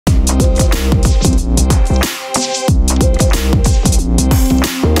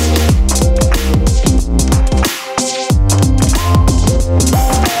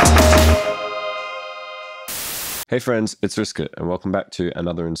Hey friends, it's RSKT and welcome back to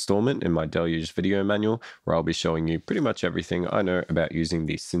another installment in my Deluge Video Manual where I'll be showing you pretty much everything I know about using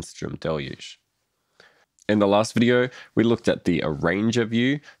the Synthstrom Deluge. In the last video, we looked at the arranger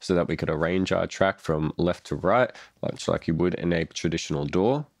view so that we could arrange our track from left to right, much like you would in a traditional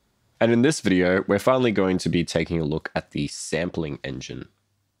DAW. And in this video, we're finally going to be taking a look at the sampling engine.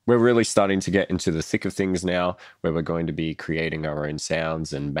 We're really starting to get into the thick of things now, where we're going to be creating our own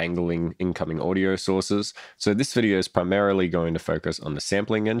sounds and mangling incoming audio sources. So this video is primarily going to focus on the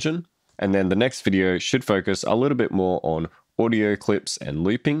sampling engine. And then the next video should focus a little bit more on audio clips and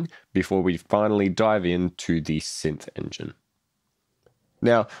looping before we finally dive into the synth engine.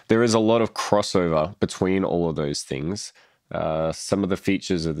 Now, there is a lot of crossover between all of those things. Some of the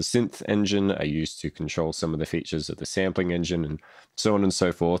features of the synth engine are used to control some of the features of the sampling engine and so on and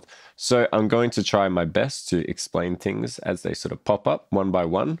so forth. So I'm going to try my best to explain things as they sort of pop up one by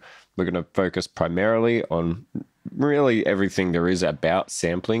one. We're going to focus primarily on really everything there is about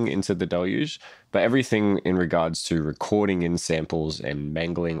sampling into the Deluge, but everything in regards to recording in samples and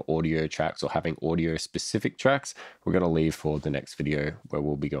mangling audio tracks or having audio specific tracks, we're going to leave for the next video where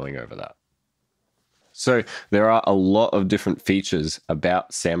we'll be going over that. So there are a lot of different features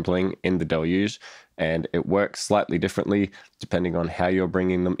about sampling in the Deluge, and it works slightly differently depending on how you're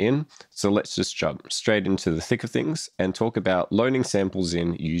bringing them in. So let's just jump straight into the thick of things and talk about loading samples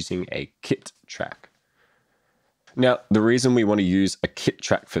in using a kit track. Now, the reason we want to use a kit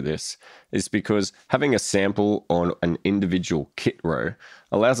track for this is because having a sample on an individual kit row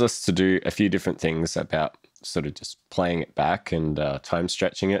allows us to do a few different things about sort of just playing it back and time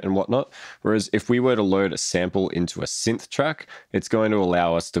stretching it and whatnot. Whereas if we were to load a sample into a synth track, it's going to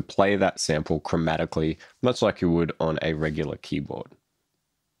allow us to play that sample chromatically, much like you would on a regular keyboard.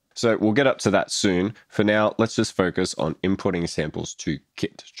 So we'll get up to that soon. For now, let's just focus on inputting samples to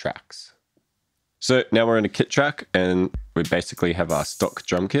kit tracks. So now we're in a kit track and we basically have our stock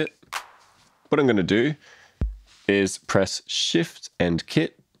drum kit. What I'm going to do is press Shift and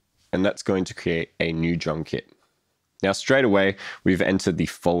Kit, and that's going to create a new drum kit. Now straight away, we've entered the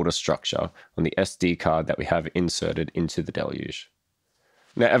folder structure on the SD card that we have inserted into the Deluge.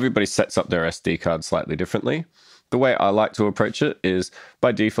 Now everybody sets up their SD card slightly differently. The way I like to approach it is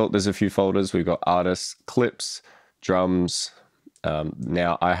by default, there's a few folders. We've got artists, clips, drums.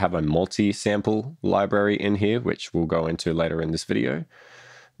 Now I have a multi-sample library in here, which we'll go into later in this video.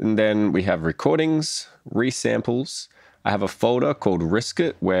 And then we have recordings, resamples. I have a folder called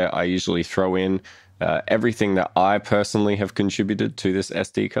RSKT where I usually throw in everything that I personally have contributed to this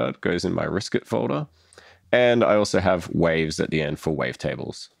SD card goes in my RSKT folder. And I also have waves at the end for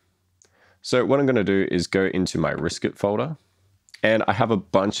wavetables. So what I'm going to do is go into my RSKT folder, and I have a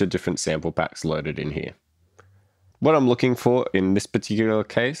bunch of different sample packs loaded in here. What I'm looking for in this particular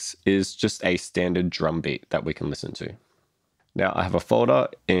case is just a standard drum beat that we can listen to. Now I have a folder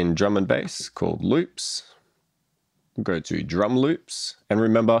in drum and bass called loops. Go to drum loops, and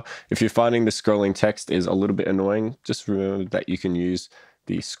remember, if you're finding the scrolling text is a little bit annoying, just remember that you can use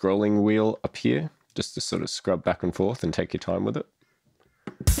the scrolling wheel up here just to sort of scrub back and forth and take your time with it.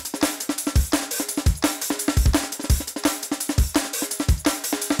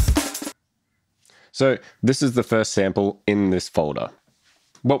 So this is the first sample in this folder.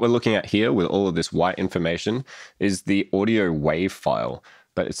 What we're looking at here with all of this white information is the audio wave file,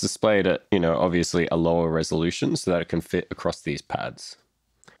 but it's displayed at, obviously a lower resolution so that it can fit across these pads.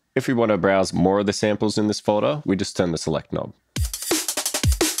 If we want to browse more of the samples in this folder, we just turn the select knob.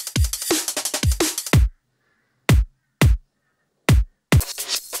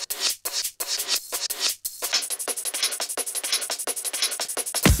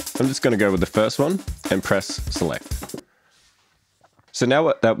 I'm just going to go with the first one and press select. So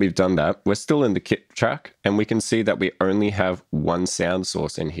now that we've done that, we're still in the kit track, and we can see that we only have one sound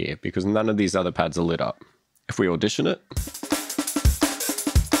source in here because none of these other pads are lit up. If we audition it,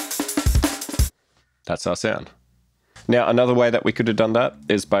 that's our sound. Now another way that we could have done that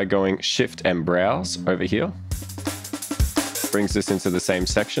is by going Shift and Browse over here. Brings this into the same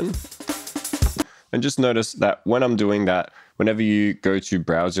section. And just notice that when I'm doing that, whenever you go to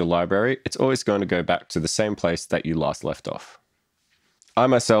browse your library, it's always going to go back to the same place that you last left off. I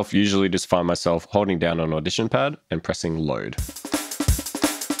myself usually just find myself holding down an audition pad and pressing load.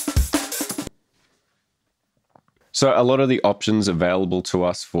 So a lot of the options available to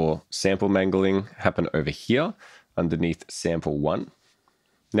us for sample mangling happen over here underneath sample 1.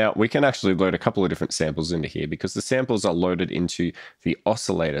 Now we can actually load a couple of different samples into here because the samples are loaded into the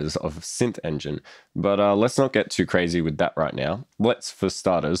oscillators of Synth engine, but let's not get too crazy with that right now. Let's, for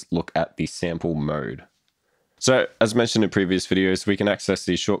starters, look at the sample mode. So as mentioned in previous videos, we can access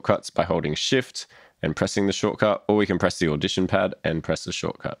these shortcuts by holding Shift and pressing the shortcut, or we can press the audition pad and press the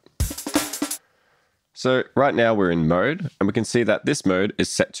shortcut. So right now we're in mode, and we can see that this mode is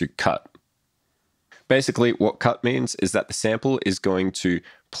set to cut. Basically, what cut means is that the sample is going to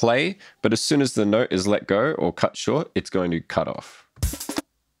play, but as soon as the note is let go or cut short, it's going to cut off.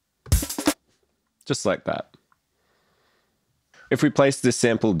 Just like that. If we place this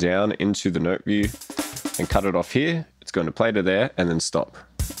sample down into the note view and cut it off here, it's going to play to there and then stop.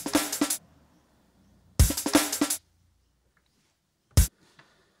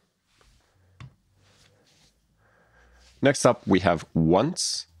 Next up, we have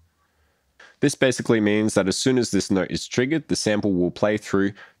once. This basically means that as soon as this note is triggered, the sample will play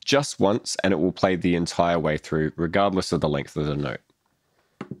through just once, and it will play the entire way through, regardless of the length of the note.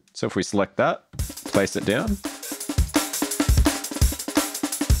 So if we select that, place it down.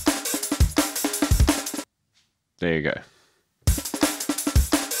 There you go.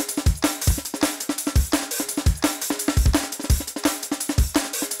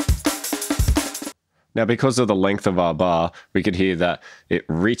 Now, because of the length of our bar, we could hear that it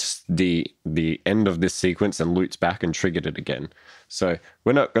reached the end of this sequence and loops back and triggered it again. So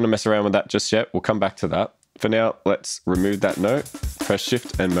we're not going to mess around with that just yet. We'll come back to that. For now, let's remove that note, press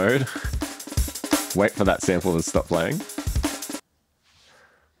Shift and Mode, wait for that sample to stop playing.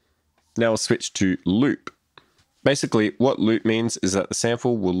 Now we'll switch to loop. Basically, what loop means is that the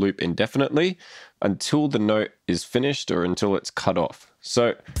sample will loop indefinitely until the note is finished or until it's cut off.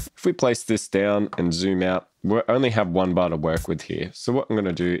 So if we place this down and zoom out, we only have one bar to work with here. So what I'm going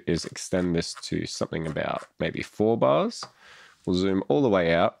to do is extend this to something about maybe 4 bars. We'll zoom all the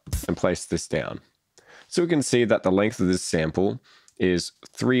way out and place this down. So we can see that the length of this sample is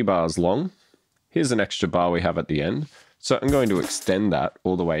 3 bars long. Here's an extra bar we have at the end. So I'm going to extend that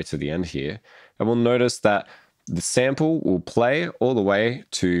all the way to the end here. And we'll notice that the sample will play all the way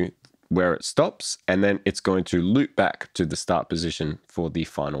to where it stops, and then it's going to loop back to the start position for the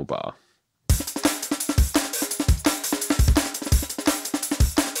final bar.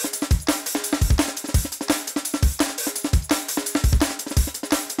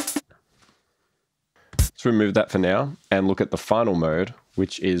 Let's remove that for now and look at the final mode,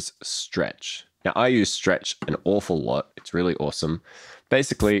 which is stretch. Now, I use stretch an awful lot. It's really awesome.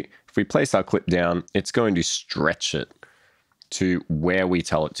 Basically, if we place our clip down, it's going to stretch it to where we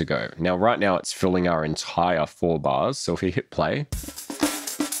tell it to go. Now, right now, it's filling our entire 4 bars. So if we hit play,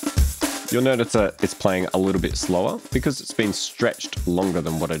 you'll notice that it's playing a little bit slower because it's been stretched longer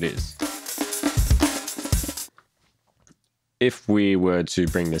than what it is. If we were to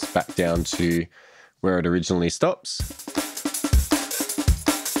bring this back down to where it originally stops,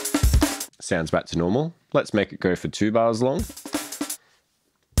 sounds back to normal. Let's make it go for 2 bars long.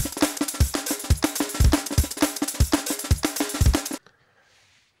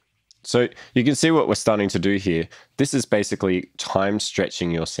 So you can see what we're starting to do here. This is basically time stretching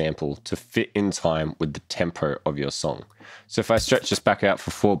your sample to fit in time with the tempo of your song. So if I stretch this back out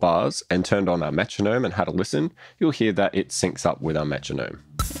for 4 bars and turned on our metronome and had a listen, you'll hear that it syncs up with our metronome.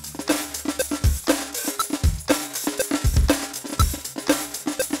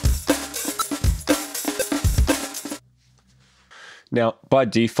 Now, by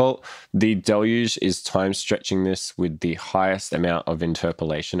default, the Deluge is time stretching this with the highest amount of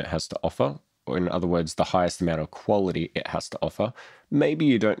interpolation it has to offer, or in other words, the highest amount of quality it has to offer. Maybe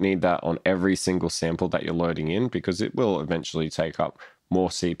you don't need that on every single sample that you're loading in because it will eventually take up more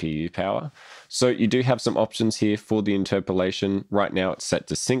CPU power. So you do have some options here for the interpolation. Right now it's set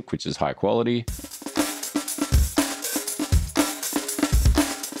to sync, which is high quality.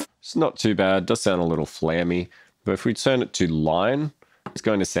 It's not too bad, does sound a little flammy. But if we turn it to line, it's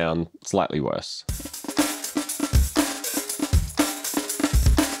going to sound slightly worse.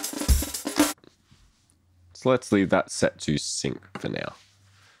 So let's leave that set to sync for now.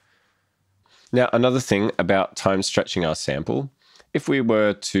 Now, another thing about time stretching our sample, if we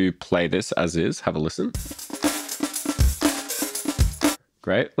were to play this as is, have a listen.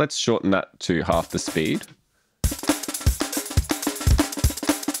 Great, let's shorten that to half the speed.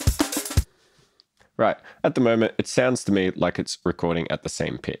 Right, at the moment, it sounds to me like it's recording at the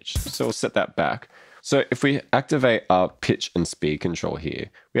same pitch. So we'll set that back. So if we activate our pitch and speed control here,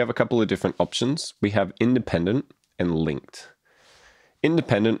 we have a couple of different options. We have independent and linked.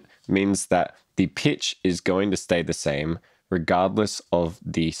 Independent means that the pitch is going to stay the same regardless of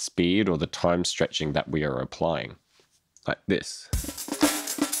the speed or the time stretching that we are applying, like this.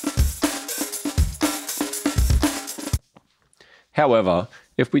 However,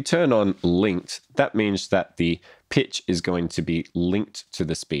 if we turn on linked, that means that the pitch is going to be linked to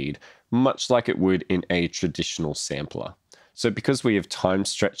the speed, much like it would in a traditional sampler. So because we have time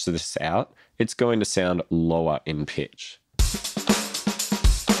stretched this out, it's going to sound lower in pitch.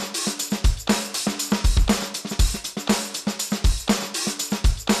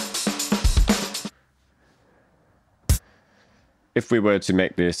 If we were to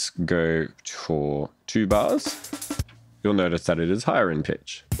make this go for 2 bars, you'll notice that it is higher in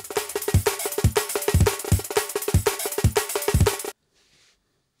pitch.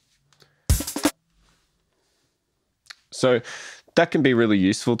 So that can be really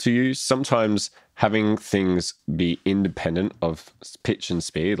useful to you. Sometimes having things be independent of pitch and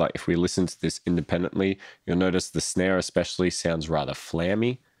speed, like if we listen to this independently, you'll notice the snare especially sounds rather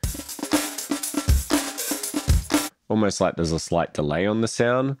flammy. Almost like there's a slight delay on the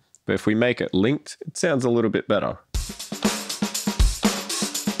sound, but if we make it linked, it sounds a little bit better.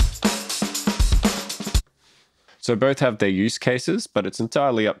 So both have their use cases, but it's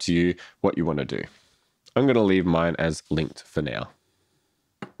entirely up to you what you want to do. I'm going to leave mine as linked for now.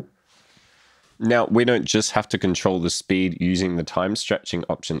 Now, we don't just have to control the speed using the time stretching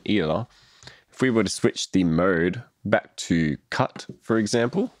option either. If we were to switch the mode back to cut, for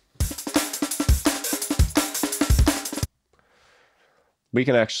example, we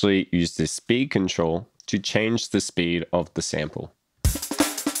can actually use this speed control to change the speed of the sample.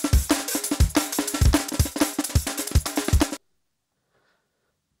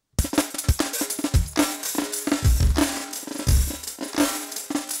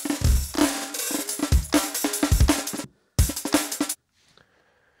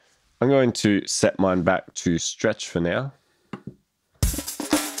 I'm going to set mine back to stretch for now.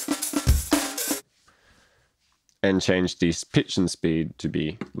 And change this pitch and speed to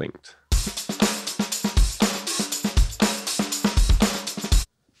be linked.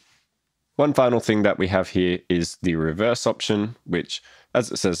 One final thing that we have here is the reverse option, which,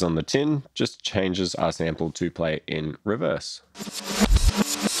 as it says on the tin, just changes our sample to play in reverse.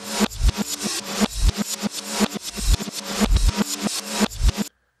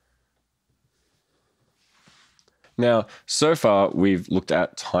 Now, so far we've looked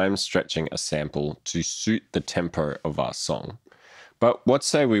at time stretching a sample to suit the tempo of our song. But what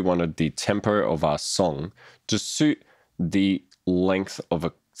say we wanted the tempo of our song to suit the length of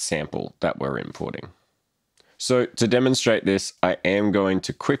a sample that we're importing. So to demonstrate this, I am going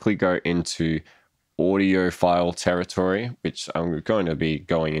to quickly go into audio file territory, which I'm going to be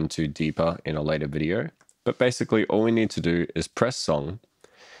going into deeper in a later video. But basically all we need to do is press song.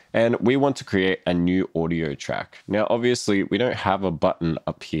 And we want to create a new audio track. Now, obviously, we don't have a button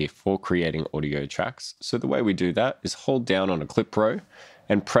up here for creating audio tracks. So the way we do that is hold down on a clip row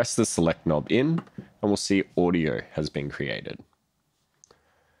and press the select knob in, and we'll see audio has been created.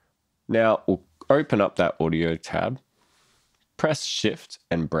 Now, we'll open up that audio tab, press shift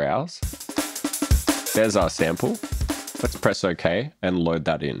and browse. There's our sample. Let's press OK and load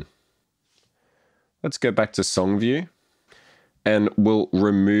that in. Let's go back to song view. And we'll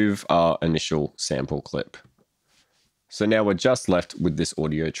remove our initial sample clip. So now we're just left with this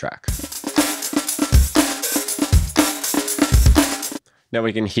audio track. Now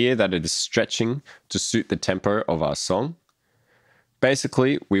we can hear that it is stretching to suit the tempo of our song.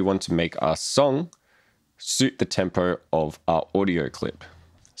 Basically, we want to make our song suit the tempo of our audio clip.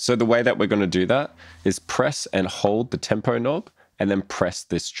 So the way that we're going to do that is press and hold the tempo knob and then press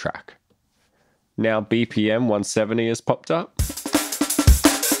this track. Now BPM 170 has popped up.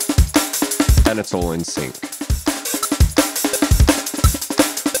 And it's all in sync.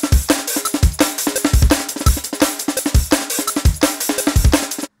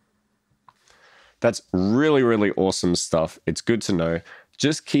 That's really, really awesome stuff. It's good to know.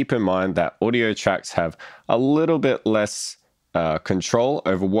 Just keep in mind that audio tracks have a little bit less control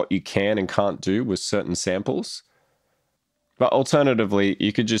over what you can and can't do with certain samples. But alternatively,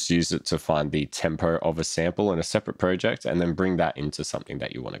 you could just use it to find the tempo of a sample in a separate project and then bring that into something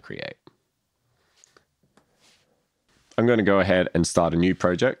that you want to create. I'm going to go ahead and start a new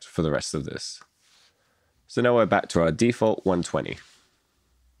project for the rest of this. So now we're back to our default 120.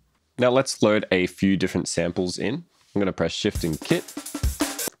 Now let's load a few different samples in. I'm going to press Shift and Kit,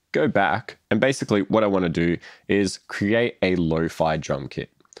 go back, and basically what I want to do is create a lo-fi drum kit.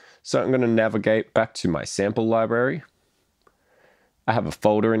 So I'm going to navigate back to my sample library. I have a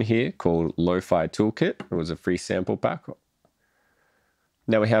folder in here called Lo-Fi Toolkit. It was a free sample pack.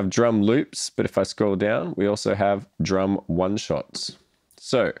 Now we have drum loops, but if I scroll down, we also have drum one-shots.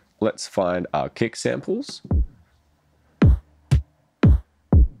 So let's find our kick samples.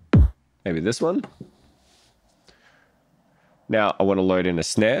 Maybe this one. Now I want to load in a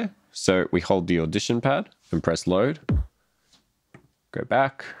snare. So we hold the audition pad and press load. Go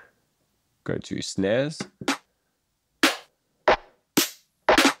back, go to snares.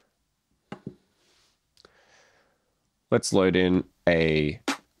 Let's load in a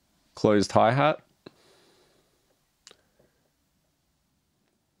closed hi-hat.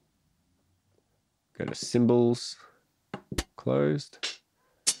 Go to cymbals, closed.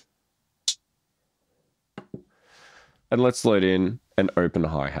 And let's load in an open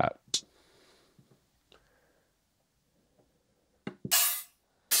hi-hat.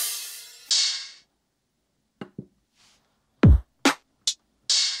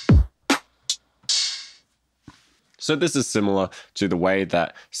 So this is similar to the way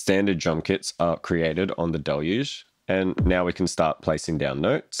that standard drum kits are created on the Deluge. And now we can start placing down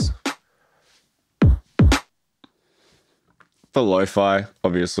notes. For lo-fi,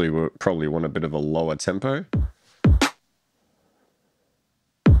 obviously we'll probably want a bit of a lower tempo.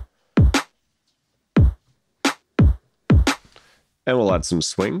 And we'll add some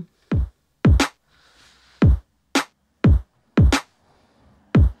swing.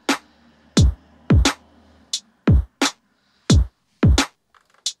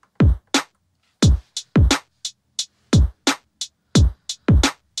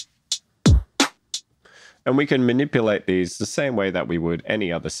 And we can manipulate these the same way that we would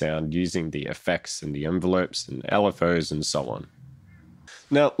any other sound using the effects and the envelopes and LFOs and so on.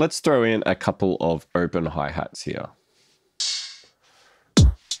 Now let's throw in a couple of open hi-hats here.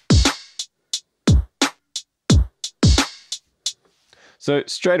 So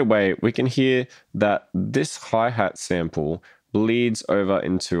straight away we can hear that this hi-hat sample bleeds over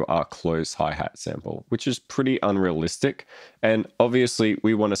into our closed hi-hat sample, which is pretty unrealistic. And obviously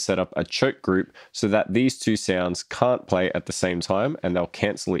we want to set up a choke group so that these two sounds can't play at the same time and they'll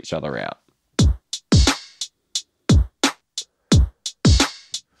cancel each other out.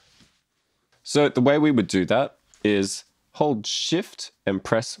 So the way we would do that is hold Shift and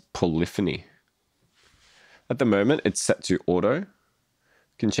press polyphony. At the moment it's set to auto. You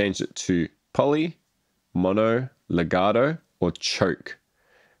can change it to poly, mono, legato, or choke.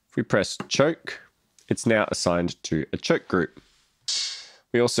 If we press choke, it's now assigned to a choke group.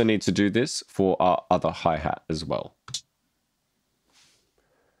 We also need to do this for our other hi-hat as well.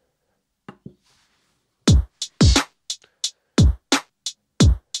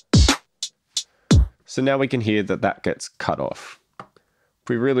 So now we can hear that that gets cut off. If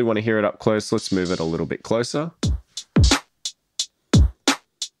we really want to hear it up close, let's move it a little bit closer.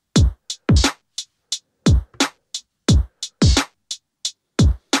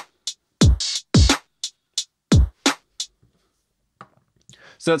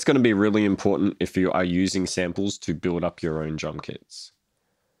 So that's going to be really important if you are using samples to build up your own drum kits.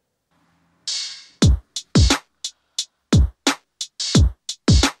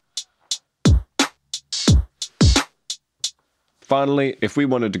 Finally, if we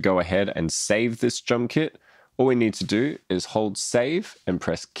wanted to go ahead and save this drum kit, all we need to do is hold save and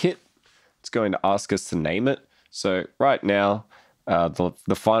press kit. It's going to ask us to name it. So right now,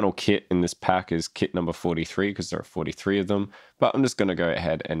 the final kit in this pack is kit number 43 because there are 43 of them, but I'm just going to go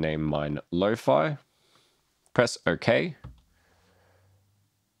ahead and name mine Lo-Fi. Press OK.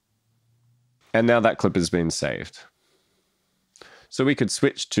 And now that clip has been saved. So we could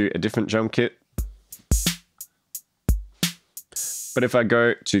switch to a different drum kit. But if I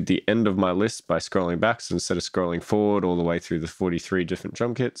go to the end of my list by scrolling back, so instead of scrolling forward all the way through the 43 different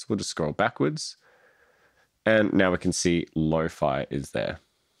drum kits, we'll just scroll backwards. And now we can see Lo-Fi is there.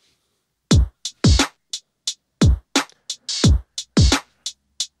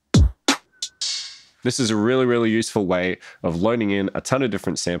 This is a really useful way of loading in a ton of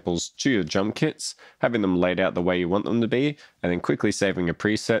different samples to your drum kits, having them laid out the way you want them to be, and then quickly saving a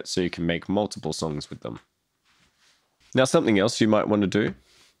preset so you can make multiple songs with them. Now, something else you might want to do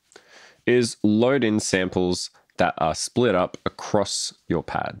is load in samples that are split up across your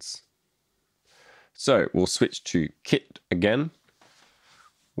pads. So we'll switch to kit again.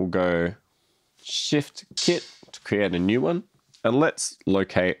 We'll go Shift Kit to create a new one. And let's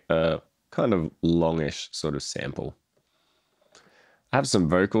locate a kind of longish sort of sample. I have some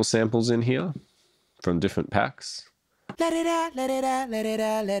vocal samples in here from different packs. Let it out, let it out, let it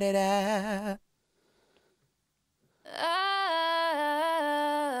out, let it out. Na,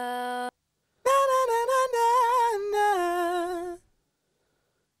 na, na, na, na, na.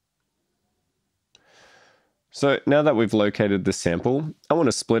 So now that we've located the sample, I want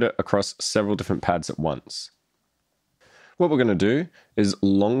to split it across several different pads at once. What we're going to do is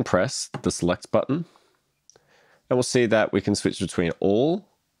long press the select button, and we'll see that we can switch between all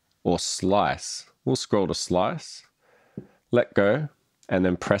or slice. We'll scroll to slice, let go, and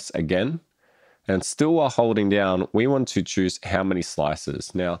then press again. And still while holding down, we want to choose how many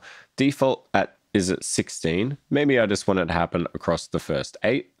slices. Now, default is at 16. Maybe I just want it to happen across the first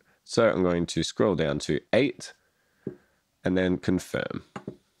 8. So I'm going to scroll down to 8. and then confirm.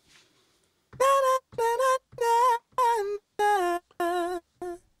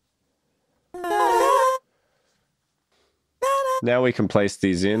 Now we can place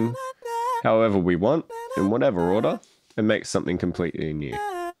these in however we want, in whatever order, and make something completely new.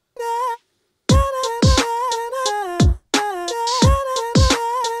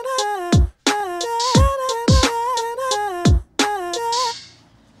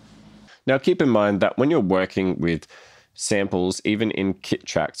 Now keep in mind that when you're working with samples, even in kit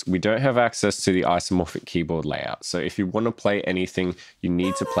tracks, we don't have access to the isomorphic keyboard layout. So if you want to play anything, you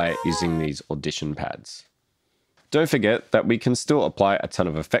need to play it using these audition pads. Don't forget that we can still apply a ton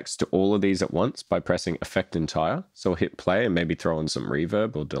of effects to all of these at once by pressing Effect Entire. So we'll hit play and maybe throw in some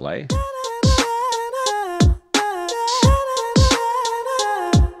reverb or delay.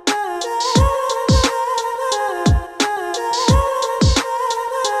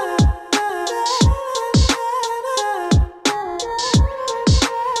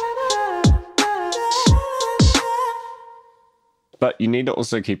 But you need to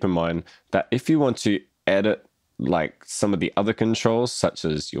also keep in mind that if you want to edit like some of the other controls, such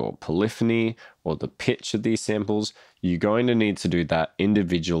as your polyphony or the pitch of these samples, you're going to need to do that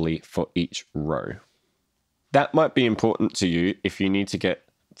individually for each row. That might be important to you if you need to get,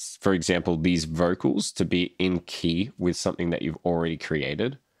 for example, these vocals to be in key with something that you've already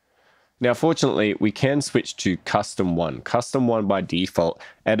created. Now, fortunately, we can switch to Custom 1. Custom 1 by default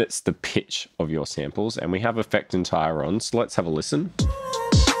edits the pitch of your samples, and we have Effect Entire on, so let's have a listen.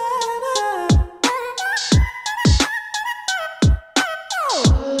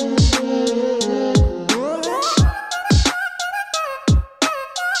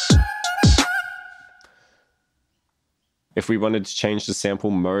 If we wanted to change the sample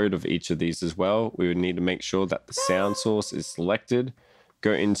mode of each of these as well, we would need to make sure that the sound source is selected,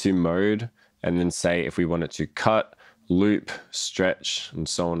 go into mode, and then say if we want it to cut, loop, stretch, and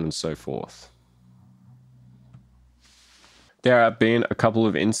so on and so forth. There have been a couple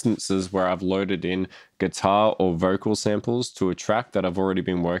of instances where I've loaded in guitar or vocal samples to a track that I've already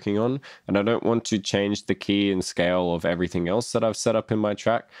been working on, and I don't want to change the key and scale of everything else that I've set up in my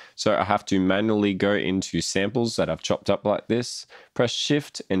track, so I have to manually go into samples that I've chopped up like this, press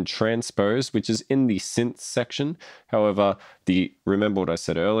Shift and Transpose, which is in the synth section. However, remember what I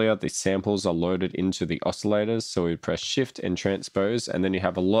said earlier, the samples are loaded into the oscillators, so we press Shift and Transpose, and then you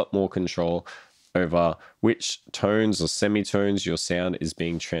have a lot more control over which tones or semitones your sound is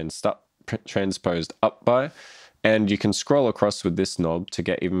being transposed up by, and you can scroll across with this knob to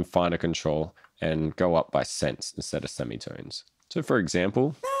get even finer control and go up by cents instead of semitones. So for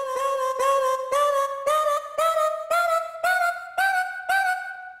example,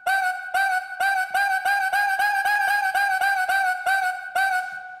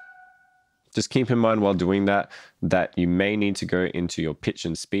 just keep in mind while doing that you may need to go into your pitch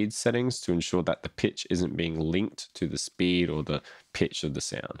and speed settings to ensure that the pitch isn't being linked to the speed or the pitch of the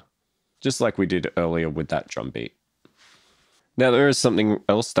sound, just like we did earlier with that drum beat. Now, there is something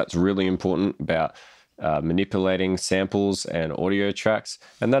else that's really important about manipulating samples and audio tracks,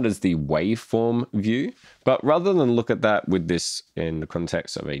 and that is the waveform view. But rather than look at that with this in the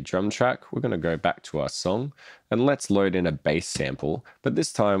context of a drum track, we're going to go back to our song and let's load in a bass sample, but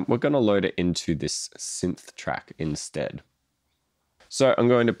this time we're going to load it into this synth track instead. So I'm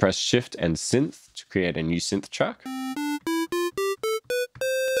going to press Shift and Synth to create a new synth track.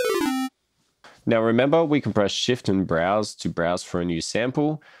 Now remember, we can press Shift and Browse to browse for a new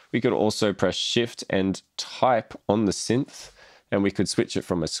sample. We could also press Shift and type on the synth, and we could switch it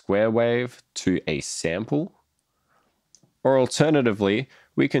from a square wave to a sample. Or alternatively,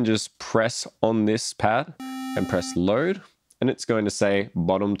 we can just press on this pad and press Load, and it's going to say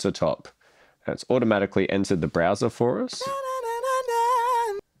bottom to top. And it's automatically entered the browser for us.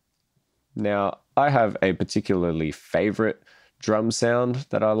 Now, I have a particularly favorite drum sound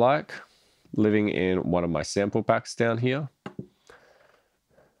that I like, living in one of my sample packs down here.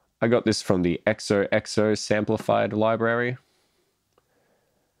 I got this from the XOXO Samplified library.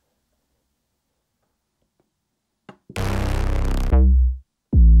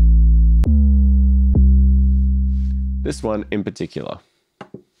 This one in particular.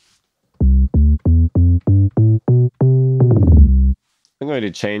 I'm going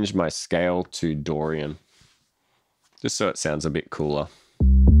to change my scale to Dorian, just so it sounds a bit cooler.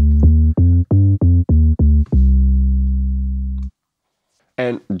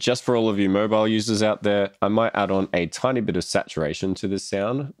 And just for all of you mobile users out there, I might add on a tiny bit of saturation to this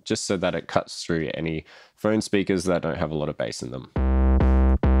sound, just so that it cuts through any phone speakers that don't have a lot of bass in them.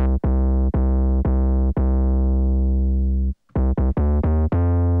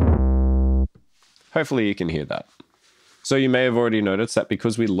 Hopefully you can hear that. So you may have already noticed that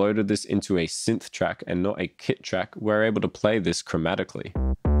because we loaded this into a synth track and not a kit track, we're able to play this chromatically.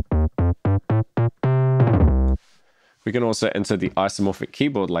 We can also enter the isomorphic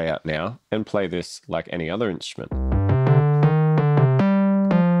keyboard layout now and play this like any other instrument.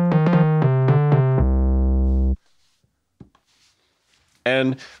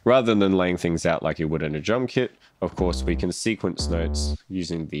 And rather than laying things out like you would in a drum kit, of course, we can sequence notes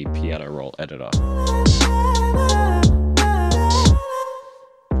using the piano roll editor.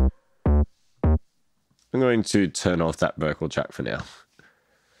 I'm going to turn off that vocal track for now.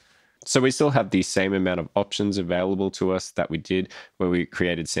 So we still have the same amount of options available to us that we did where we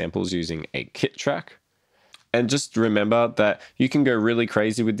created samples using a kit track. And just remember that you can go really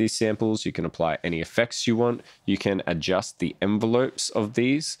crazy with these samples. You can apply any effects you want. You can adjust the envelopes of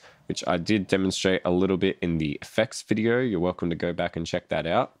these, which I did demonstrate a little bit in the effects video. You're welcome to go back and check that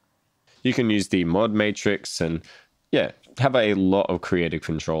out. You can use the mod matrix and yeah, have a lot of creative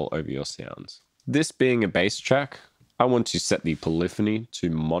control over your sounds. This being a bass track, I want to set the polyphony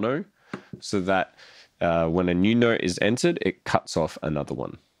to mono so that when a new note is entered, it cuts off another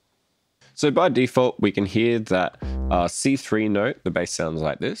one. So by default, we can hear that C3 note, the bass sounds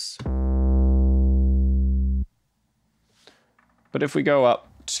like this. But if we go up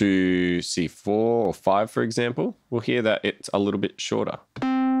to C4 or 5, for example, we'll hear that it's a little bit shorter.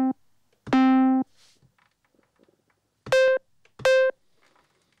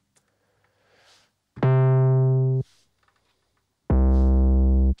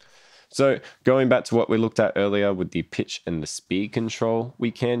 So going back to what we looked at earlier with the pitch and the speed control, we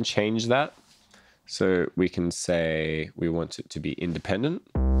can change that. So we can say we want it to be independent.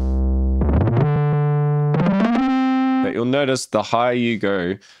 But you'll notice the higher you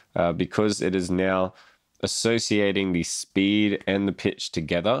go, because it is now associating the speed and the pitch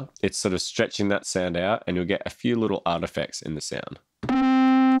together, it's sort of stretching that sound out and you'll get a few little artifacts in the sound.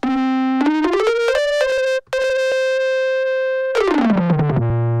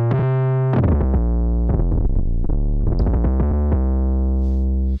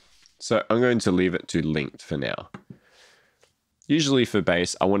 So I'm going to leave it to linked for now. Usually for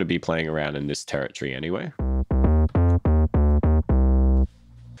bass, I want to be playing around in this territory anyway.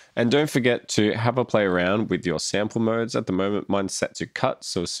 And don't forget to have a play around with your sample modes. At the moment, mine's set to cut,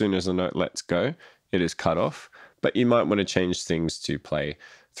 so as soon as a note lets go, it is cut off. But you might want to change things to play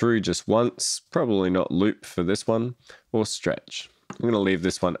through just once, probably not loop for this one, or stretch. I'm going to leave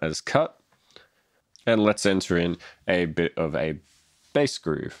this one as cut. And let's enter in a bit of a bass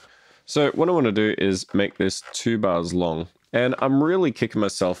groove. So what I want to do is make this 2 bars long, and I'm really kicking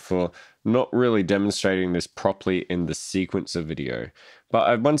myself for not really demonstrating this properly in the sequencer video. But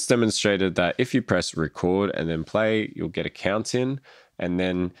I've once demonstrated that if you press record and then play, you'll get a count in, and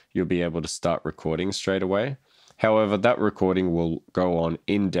then you'll be able to start recording straight away. However, that recording will go on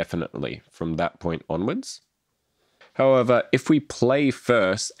indefinitely from that point onwards. However, if we play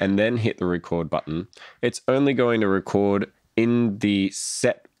first and then hit the record button, it's only going to record in the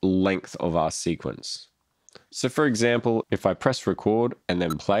set length of our sequence. So for example, if I press record and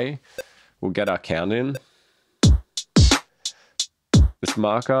then play, we'll get our count in. This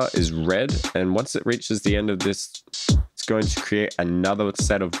marker is red, and once it reaches the end of this, it's going to create another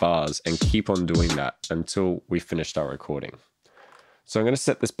set of bars and keep on doing that until we finished our recording. So I'm going to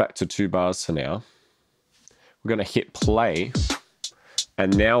set this back to 2 bars for now. We're going to hit play,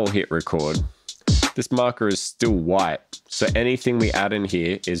 and now we'll hit record. This marker is still white, so anything we add in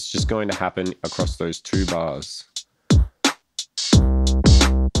here is just going to happen across those 2 bars.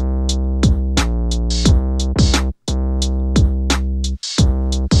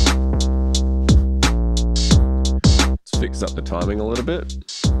 Let's fix up the timing a little bit.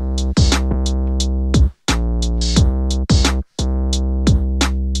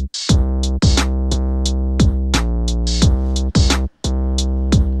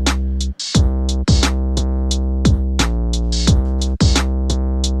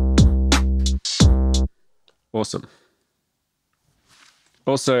 Awesome.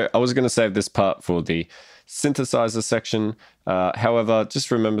 Also, I was going to save this part for the synthesizer section. However, just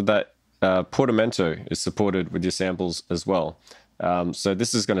remember that Portamento is supported with your samples as well. So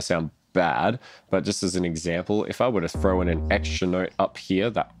this is going to sound bad, but just as an example, if I were to throw in an extra note up here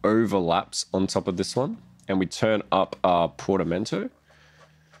that overlaps on top of this one, and we turn up our Portamento,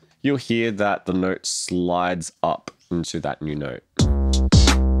 you'll hear that the note slides up into that new note.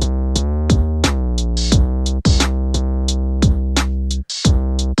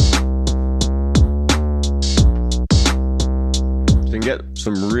 You can get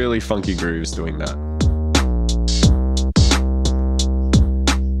some really funky grooves doing that.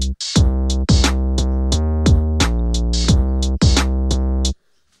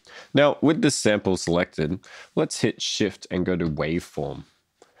 Now, with this sample selected, let's hit Shift and go to Waveform.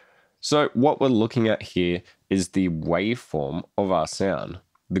 So what we're looking at here is the waveform of our sound.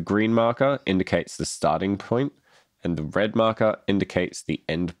 The green marker indicates the starting point, and the red marker indicates the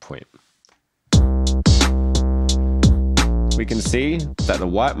end point. We can see that the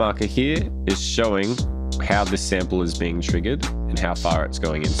white marker here is showing how this sample is being triggered and how far it's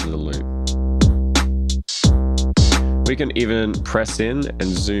going into the loop. We can even press in and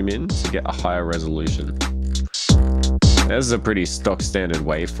zoom in to get a higher resolution. This is a pretty stock standard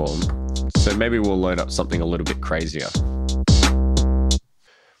waveform, so maybe we'll load up something a little bit crazier.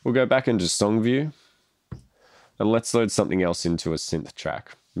 We'll go back into Song View, and let's load something else into a synth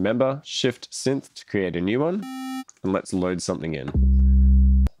track. Remember, Shift Synth to create a new one, and let's load something in.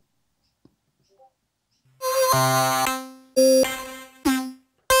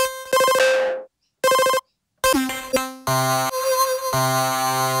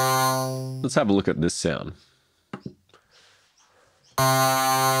 Let's have a look at this sound.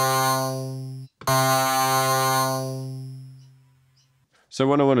 So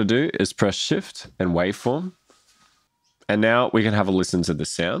what I want to do is press Shift and Waveform. And now we can have a listen to the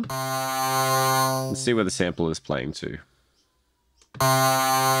sound and see where the sample is playing to.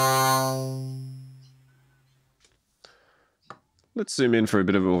 Let's zoom in for a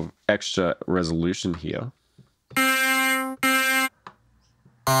bit of an extra resolution here.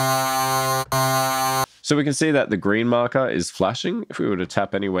 So we can see that the green marker is flashing. If we were to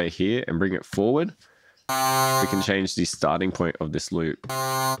tap anywhere here and bring it forward, we can change the starting point of this loop.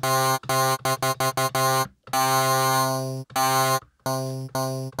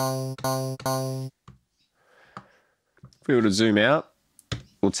 If we were to zoom out,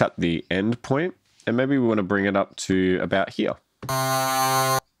 we'll tap the end point, and maybe we want to bring it up to about here.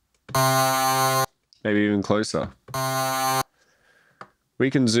 Maybe even closer. We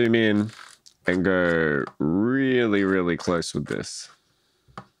can zoom in and go really, really close with this.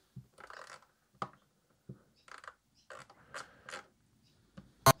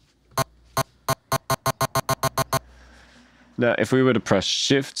 Now, if we were to press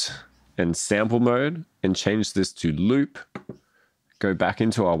Shift and sample mode and change this to loop, go back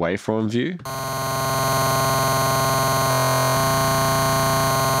into our waveform view.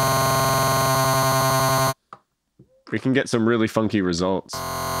 We can get some really funky results.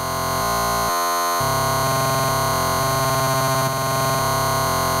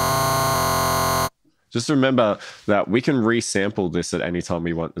 Just remember that we can resample this at any time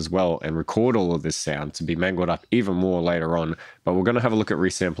we want as well and record all of this sound to be mangled up even more later on, but we're going to have a look at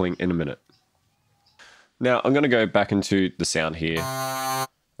resampling in a minute. Now I'm going to go back into the sound here.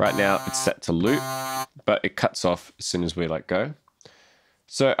 Right now it's set to loop, but it cuts off as soon as we let go.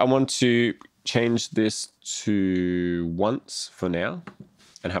 So I want to change this to once for now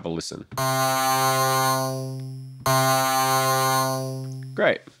and have a listen.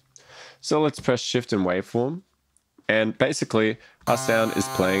 Great. So let's press Shift and Waveform, and basically our sound is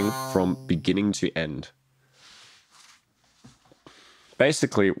playing from beginning to end.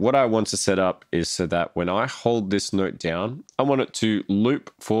 Basically what I want to set up is so that when I hold this note down, I want it to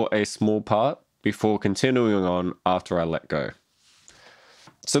loop for a small part before continuing on after I let go.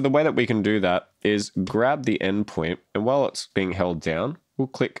 So the way that we can do that is grab the end point, and while it's being held down, we'll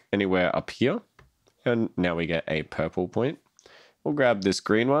click anywhere up here, and now we get a purple point. We'll grab this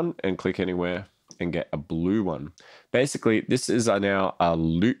green one and click anywhere and get a blue one. Basically, this is now our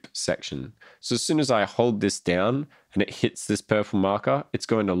loop section. So as soon as I hold this down and it hits this purple marker, it's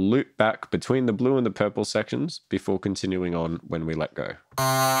going to loop back between the blue and the purple sections before continuing on when we let go.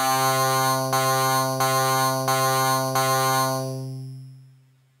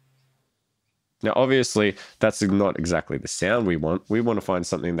 Now, obviously, that's not exactly the sound we want. We want to find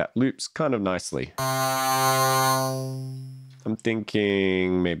something that loops kind of nicely. I'm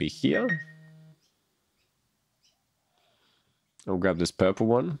thinking maybe here. I'll grab this purple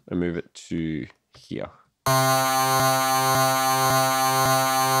one and move it to here.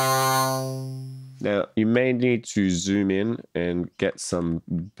 Now, you may need to zoom in and get some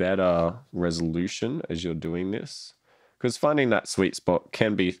better resolution as you're doing this, because finding that sweet spot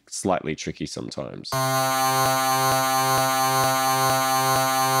can be slightly tricky sometimes.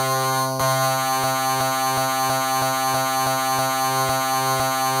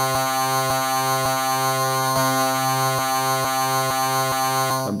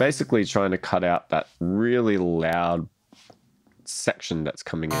 I'm basically trying to cut out that really loud section that's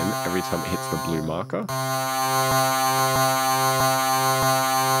coming in every time it hits the blue marker.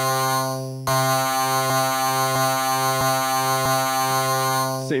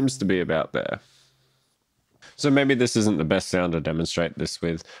 Seems to be about there. So maybe this isn't the best sound to demonstrate this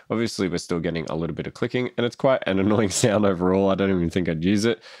with. Obviously, we're still getting a little bit of clicking, and it's quite an annoying sound overall. I don't even think I'd use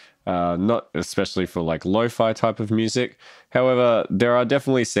it. Not especially for like lo-fi type of music. However, there are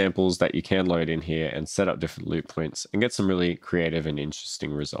definitely samples that you can load in here and set up different loop points and get some really creative and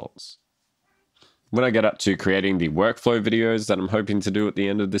interesting results. When I get up to creating the workflow videos that I'm hoping to do at the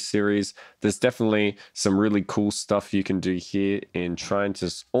end of this series, there's definitely some really cool stuff you can do here in trying to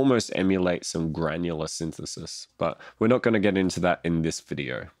almost emulate some granular synthesis, but we're not going to get into that in this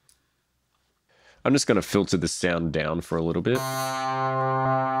video. I'm just going to filter the sound down for a little bit.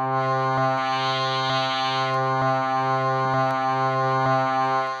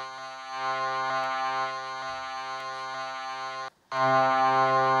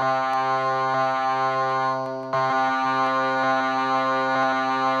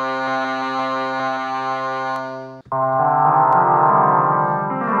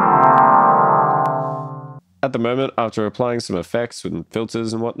 At the moment, after applying some effects and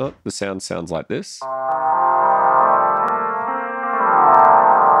filters and whatnot, the sound sounds like this.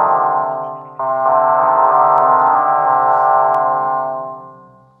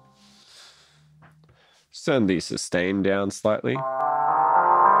 Turn the sustain down slightly.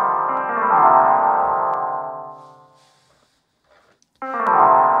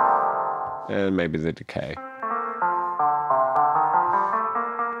 And maybe the decay.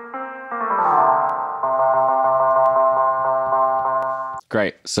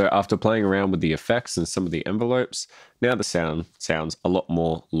 Great, so after playing around with the effects and some of the envelopes, now the sound sounds a lot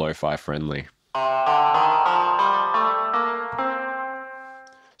more lo-fi friendly.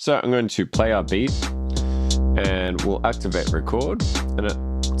 So I'm going to play our beat and we'll activate record, and at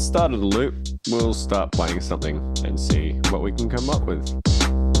the start of the loop, we'll start playing something and see what we can come up with.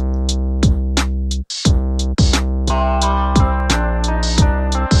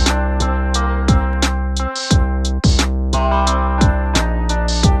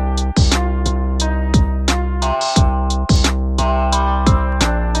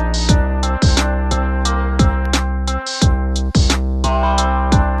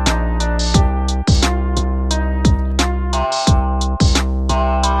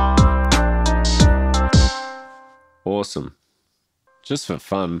 Awesome. Just for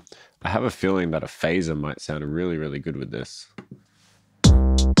fun, I have a feeling that a phaser might sound really, really good with this.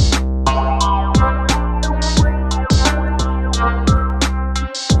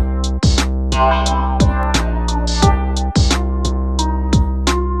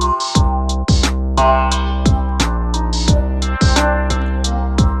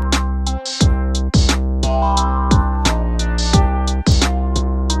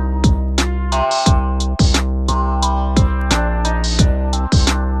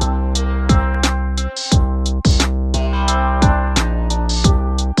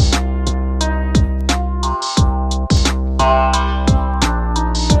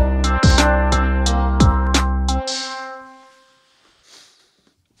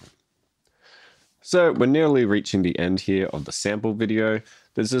 So we're nearly reaching the end here of the sample video.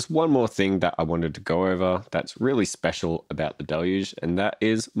 There's just one more thing that I wanted to go over that's really special about the Deluge, and that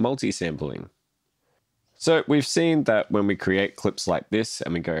is multi-sampling. So we've seen that when we create clips like this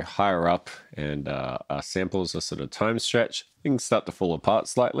and we go higher up and our samples are sort of time stretched, they can start to fall apart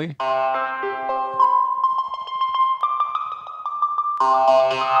slightly.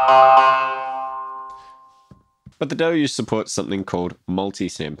 But the Deluge supports something called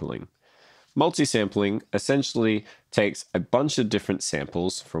multi-sampling. Multi-sampling essentially takes a bunch of different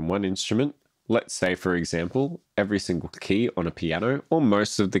samples from one instrument. Let's say, for example, every single key on a piano, or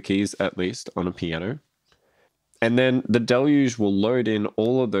most of the keys at least on a piano. And then the Deluge will load in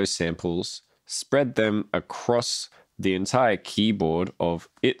all of those samples, spread them across the entire keyboard of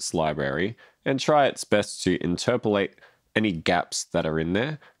its library, and try its best to interpolate any gaps that are in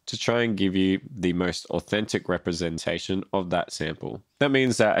there to try and give you the most authentic representation of that sample. That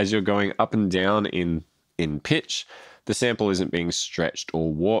means that as you're going up and down in pitch, the sample isn't being stretched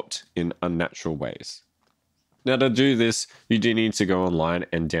or warped in unnatural ways. Now to do this, you do need to go online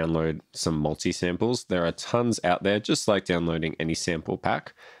and download some multi-samples. There are tons out there, just like downloading any sample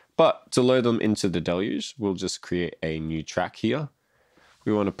pack. But to load them into the Deluge, we'll just create a new track here.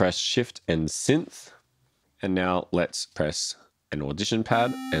 We want to press Shift and Synth. And now let's press an audition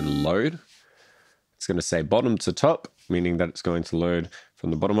pad and load. It's going to say bottom to top, meaning that it's going to load from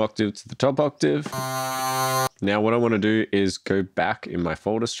the bottom octave to the top octave. Now what I want to do is go back in my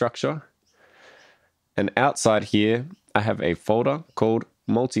folder structure. And outside here, I have a folder called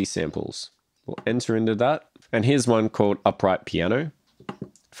multi-samples. We'll enter into that. And here's one called upright piano.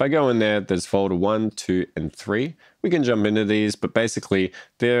 If I go in there, there's folder 1, 2, and 3. We can jump into these, but basically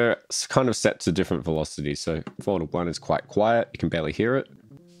they're kind of set to different velocities. So folder 1 is quite quiet, you can barely hear it.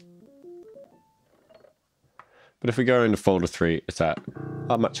 But if we go into folder 3, it's at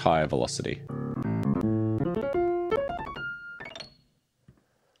a much higher velocity.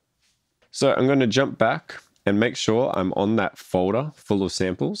 So I'm going to jump back and make sure I'm on that folder full of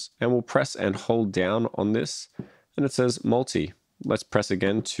samples, and we'll press and hold down on this, and it says multi. Let's press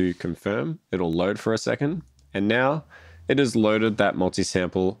again to confirm. It'll load for a second, and now it has loaded that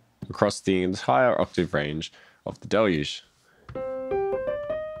multi-sample across the entire octave range of the Deluge.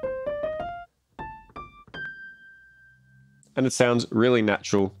 And it sounds really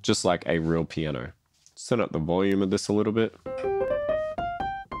natural, just like a real piano. Let's turn up the volume of this a little bit.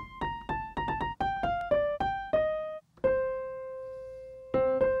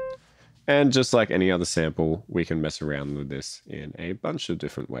 And just like any other sample, we can mess around with this in a bunch of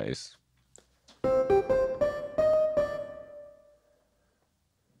different ways.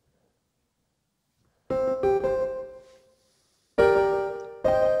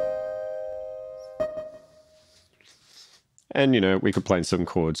 And, you know, we could play some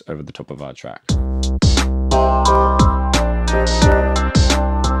chords over the top of our track.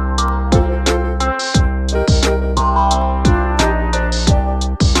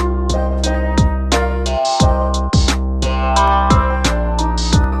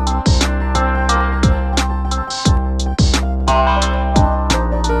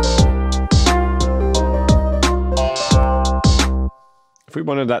 If we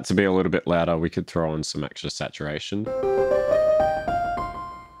wanted that to be a little bit louder, we could throw on some extra saturation.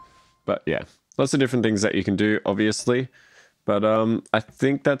 But yeah, lots of different things that you can do, obviously. But I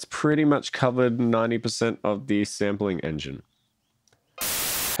think that's pretty much covered 90% of the sampling engine.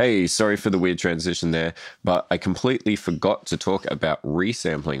 Hey, sorry for the weird transition there, but I completely forgot to talk about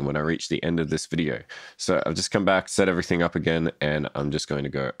resampling when I reached the end of this video. So I've just come back, set everything up again, and I'm just going to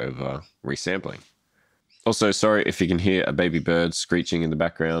go over resampling. Also, sorry if you can hear a baby bird screeching in the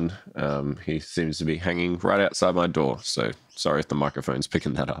background. He seems to be hanging right outside my door, so sorry if the microphone's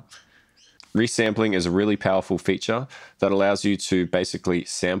picking that up. Resampling is a really powerful feature that allows you to basically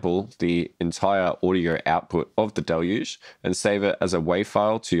sample the entire audio output of the Deluge and save it as a WAV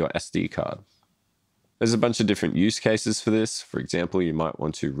file to your SD card. There's a bunch of different use cases for this. For example, you might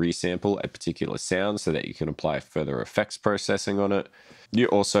want to resample a particular sound so that you can apply further effects processing on it. You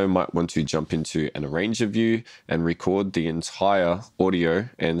also might want to jump into an arranger view and record the entire audio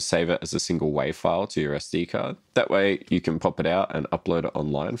and save it as a single WAV file to your SD card. That way you can pop it out and upload it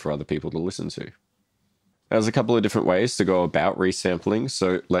online for other people to listen to. There's a couple of different ways to go about resampling,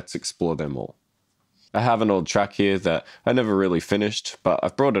 so let's explore them all. I have an old track here that I never really finished, but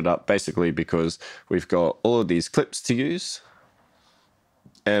I've brought it up basically because we've got all of these clips to use,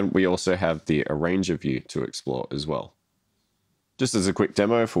 and we also have the arranger view to explore as well. Just as a quick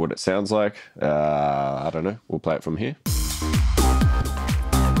demo for what it sounds like, I don't know, we'll play it from here.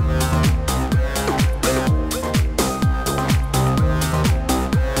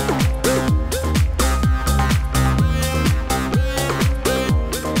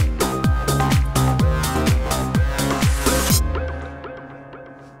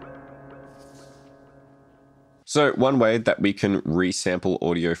 So one way that we can resample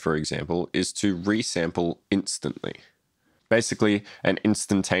audio, for example, is to resample instantly. Basically, an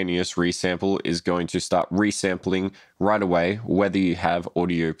instantaneous resample is going to start resampling right away, whether you have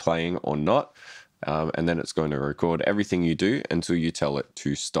audio playing or not, and then it's going to record everything you do until you tell it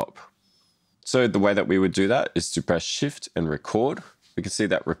to stop. So the way that we would do that is to press Shift and record. We can see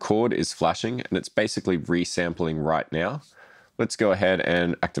that record is flashing, and it's basically resampling right now. Let's go ahead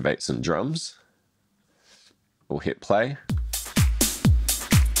and activate some drums. We'll hit play.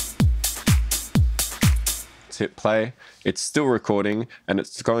 Let's hit play. It's still recording, and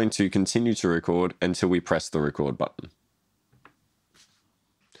it's going to continue to record until we press the record button.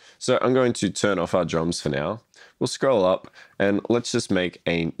 So I'm going to turn off our drums for now. We'll scroll up and let's just make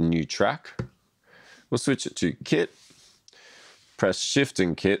a new track. We'll switch it to kit, press Shift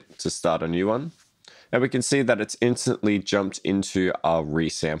and kit to start a new one. And we can see that it's instantly jumped into our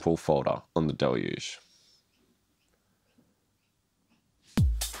resample folder on the Deluge.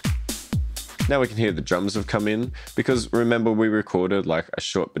 Now we can hear the drums have come in, because remember we recorded like a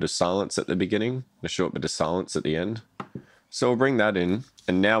short bit of silence at the beginning, a short bit of silence at the end. So we'll bring that in,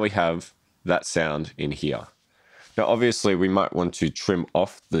 and now we have that sound in here. Now obviously we might want to trim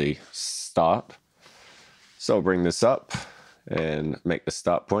off the start. So I'll bring this up and make the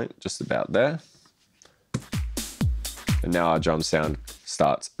start point just about there. And now our drum sound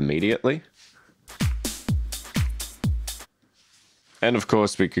starts immediately. And of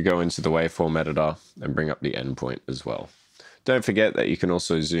course, we could go into the waveform editor and bring up the endpoint as well. Don't forget that you can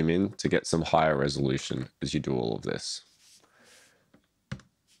also zoom in to get some higher resolution as you do all of this.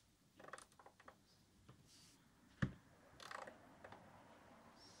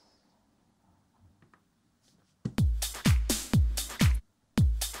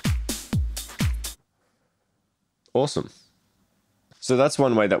 Awesome. So that's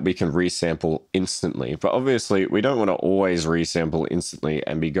one way that we can resample instantly, but obviously we don't want to always resample instantly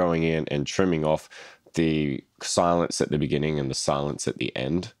and be going in and trimming off the silence at the beginning and the silence at the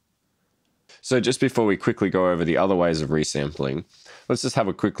end. So just before we quickly go over the other ways of resampling, let's just have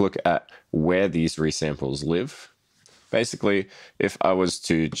a quick look at where these resamples live. Basically, if I was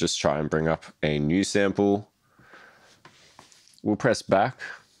to just try and bring up a new sample, we'll press back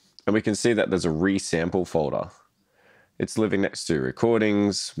and we can see that there's a resample folder. It's living next to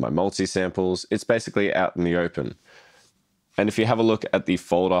recordings, my multi-samples. It's basically out in the open. And if you have a look at the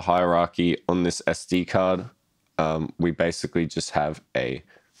folder hierarchy on this SD card, we basically just have a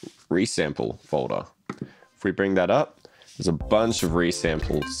resample folder. If we bring that up, there's a bunch of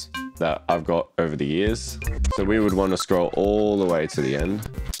resamples that I've got over the years. So we would want to scroll all the way to the end.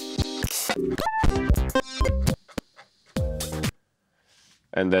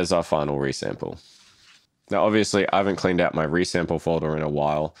 And there's our final resample. Now, obviously, I haven't cleaned out my resample folder in a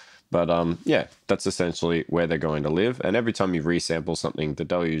while, but yeah, that's essentially where they're going to live. And every time you resample something, the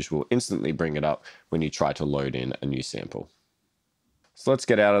Deluge will instantly bring it up when you try to load in a new sample. So let's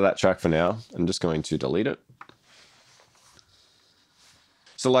get out of that track for now. I'm just going to delete it.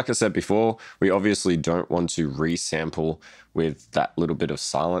 So like I said before, we obviously don't want to resample with that little bit of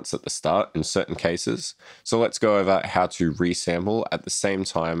silence at the start in certain cases. So let's go over how to resample at the same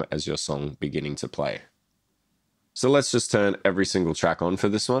time as your song beginning to play. So let's just turn every single track on for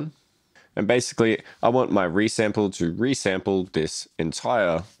this one. And basically, I want my resample to resample this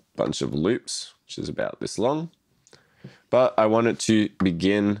entire bunch of loops, which is about this long. But I want it to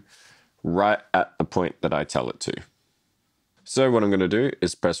begin right at the point that I tell it to. So what I'm going to do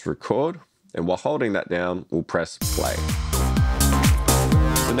is press record, and while holding that down, we'll press play.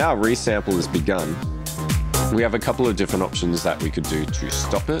 So now resample has begun. We have a couple of different options that we could do to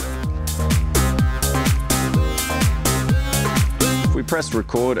stop it. If we press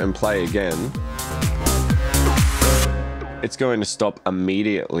record and play again, it's going to stop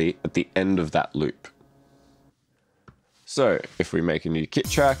immediately at the end of that loop. So if we make a new kit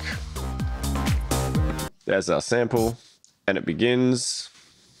track, there's our sample, and it begins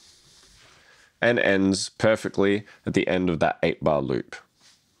and ends perfectly at the end of that 8-bar loop.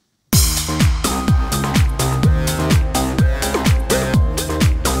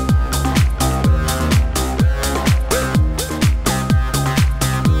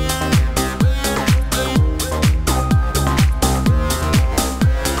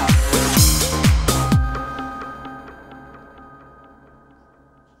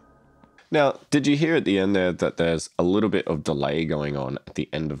 Now, did you hear at the end there that there's a little bit of delay going on at the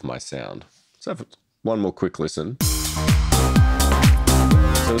end of my sound? Let's have one more quick listen. So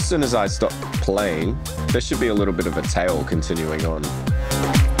as soon as I stop playing, there should be a little bit of a tail continuing on.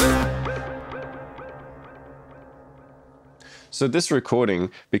 So this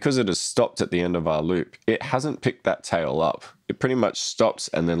recording, because it has stopped at the end of our loop, it hasn't picked that tail up. It pretty much stops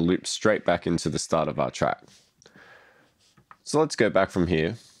and then loops straight back into the start of our track. So let's go back from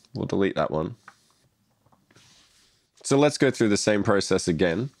here. We'll delete that one. So let's go through the same process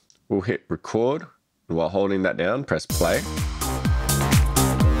again. We'll hit record, and while holding that down, press play.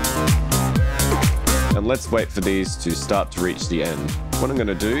 And let's wait for these to start to reach the end. What I'm going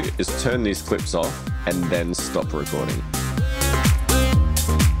to do is turn these clips off and then stop recording.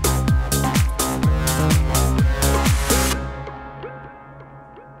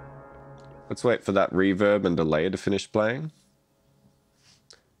 Let's wait for that reverb and delay to finish playing.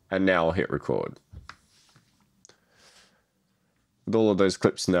 And now I'll hit record. With all of those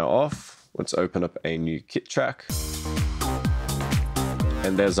clips now off, let's open up a new kit track.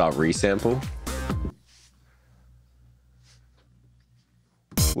 And there's our resample.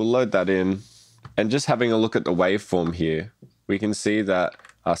 We'll load that in. And just having a look at the waveform here, we can see that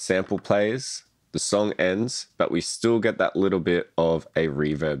our sample plays, the song ends, but we still get that little bit of a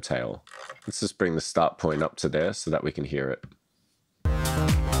reverb tail. Let's just bring the start point up to there so that we can hear it.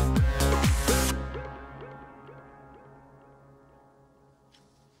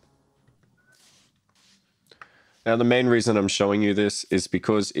 Now, the main reason I'm showing you this is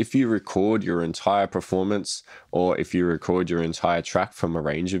because if you record your entire performance, or if you record your entire track from a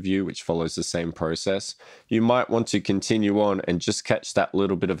range of view, which follows the same process, you might want to continue on and just catch that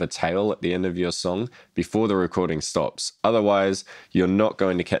little bit of a tail at the end of your song before the recording stops. Otherwise, you're not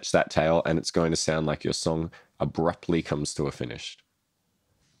going to catch that tail and it's going to sound like your song abruptly comes to a finish.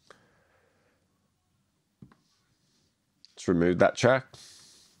 Let's remove that track.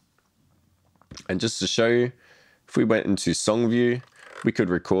 And just to show you, if we went into song view, we could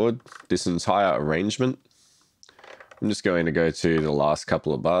record this entire arrangement. I'm just going to go to the last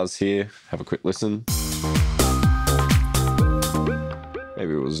couple of bars here, have a quick listen.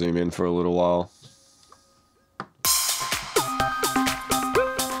 Maybe we'll zoom in for a little while.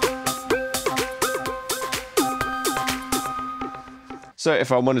 So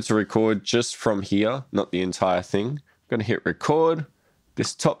if I wanted to record just from here, not the entire thing, I'm going to hit record,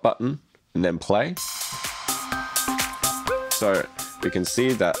 this top button, and then play. So we can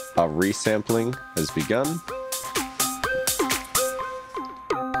see that our resampling has begun.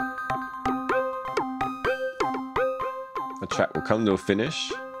 The track will come to a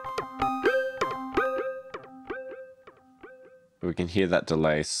finish. We can hear that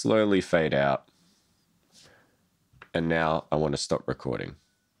delay slowly fade out. And now I want to stop recording.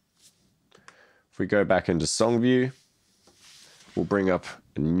 If we go back into song view, we'll bring up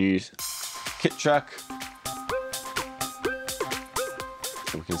a new kit track.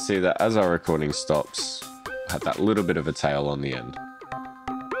 And we can see that as our recording stops, I have that little bit of a tail on the end.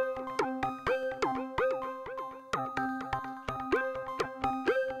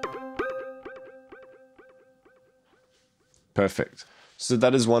 Perfect. So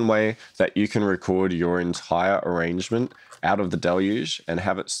that is one way that you can record your entire arrangement out of the Deluge and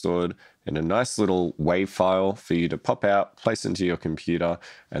have it stored in a nice little WAV file for you to pop out, place into your computer,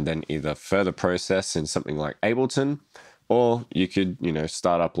 and then either further process in something like Ableton, or you could,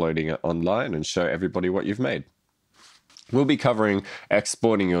 start uploading it online and show everybody what you've made. We'll be covering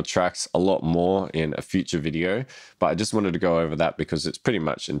exporting your tracks a lot more in a future video, but I just wanted to go over that because it's pretty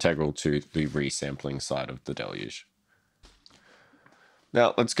much integral to the resampling side of the Deluge.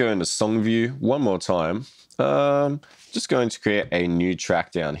 Now let's go into song view one more time. Just going to create a new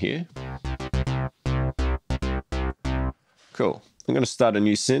track down here. Cool. I'm going to start a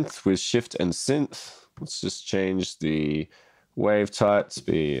new synth with Shift and Synth. Let's just change the wave type to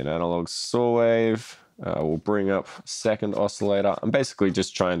be an analog saw wave. We'll bring up a second oscillator. I'm basically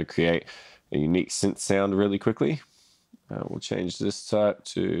just trying to create a unique synth sound really quickly. We'll change this type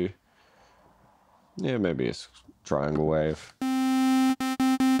to, maybe a triangle wave.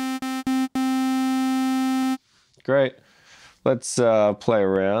 Great. Let's play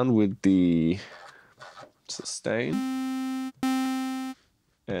around with the sustain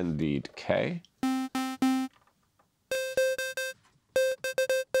and the decay.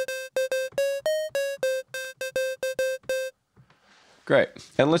 Great.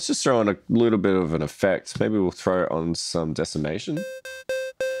 And let's just throw on a little bit of an effect. Maybe we'll throw on some decimation.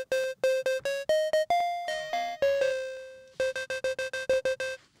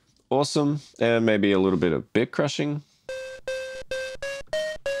 Awesome. And maybe a little bit of bit crushing.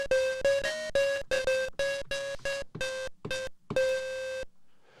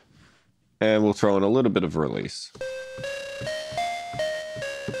 And we'll throw in a little bit of release.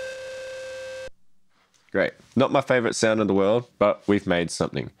 Great. Not my favorite sound in the world, but we've made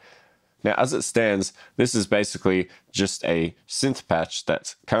something. Now, as it stands, this is basically just a synth patch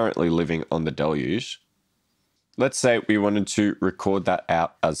that's currently living on the Deluge. Let's say we wanted to record that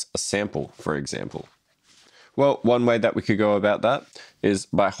out as a sample, for example. Well, one way that we could go about that is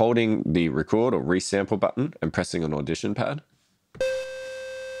by holding the record or resample button and pressing an audition pad.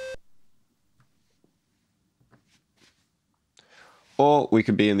 Or we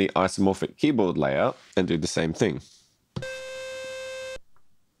could be in the isomorphic keyboard layout and do the same thing.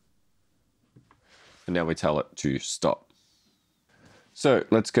 And now we tell it to stop. So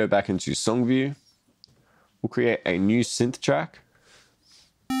let's go back into song view. We'll create a new synth track.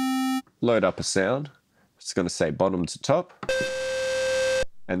 Load up a sound. It's going to say bottom to top.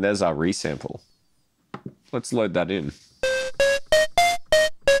 And there's our resample. Let's load that in.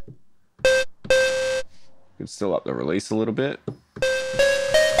 We can still up the release a little bit.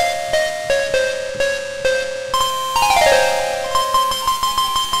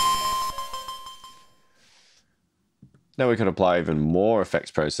 Now we can apply even more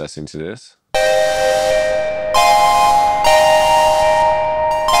effects processing to this.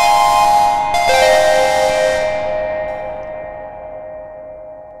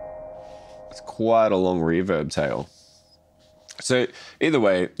 It's quite a long reverb tail. So either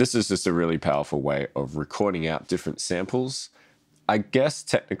way, this is just a really powerful way of recording out different samples. I guess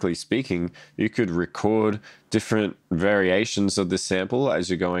technically speaking, you could record different variations of this sample as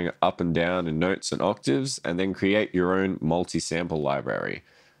you're going up and down in notes and octaves, and then create your own multi-sample library.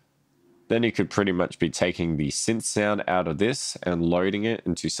 Then you could pretty much be taking the synth sound out of this and loading it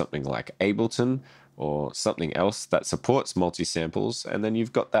into something like Ableton or something else that supports multi-samples, and then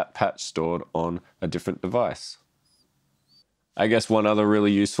you've got that patch stored on a different device. I guess one other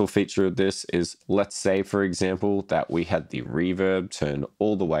really useful feature of this is, let's say, for example, that we had the reverb turned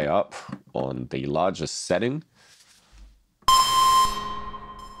all the way up on the largest setting.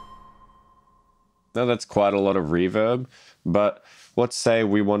 Now that's quite a lot of reverb, but let's say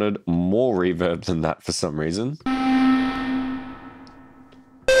we wanted more reverb than that for some reason.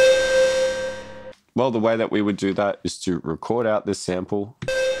 Well, the way that we would do that is to record out this sample,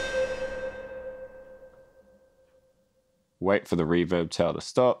 wait for the reverb tail to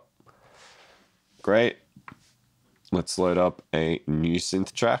stop. Great. Let's load up a new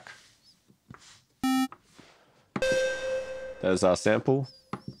synth track. There's our sample.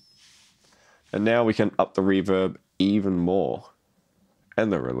 And now we can up the reverb even more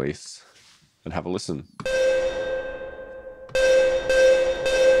and the release and have a listen.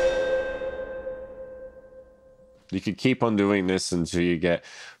 You could keep on doing this until you get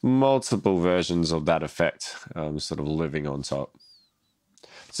multiple versions of that effect sort of living on top.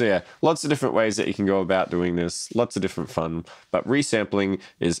 So yeah, lots of different ways that you can go about doing this, lots of different fun, but resampling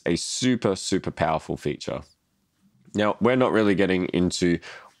is a super, super powerful feature. Now, we're not really getting into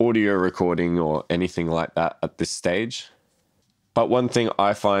audio recording or anything like that at this stage, but one thing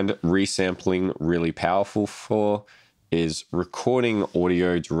I find resampling really powerful for is recording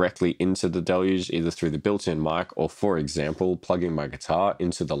audio directly into the Deluge, either through the built-in mic or, for example, plugging my guitar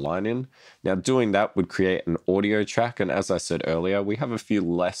into the line-in. Now, doing that would create an audio track, and as I said earlier, we have a few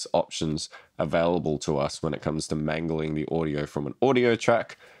less options available to us when it comes to mangling the audio from an audio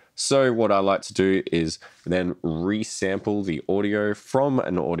track. So what I like to do is then resample the audio from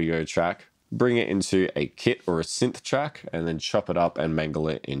an audio track, bring it into a kit or a synth track, and then chop it up and mangle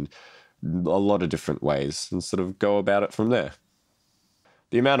it in a lot of different ways and sort of go about it from there.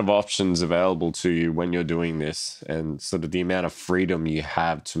 The amount of options available to you when you're doing this and sort of the amount of freedom you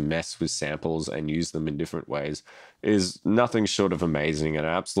have to mess with samples and use them in different ways is nothing short of amazing, and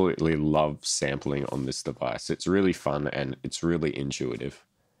I absolutely love sampling on this device. It's really fun and it's really intuitive.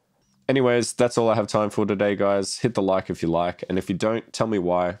 Anyways, that's all I have time for today, guys. Hit the like if you like, and if you don't, tell me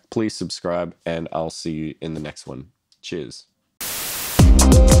why. Please subscribe, and I'll see you in the next one. Cheers.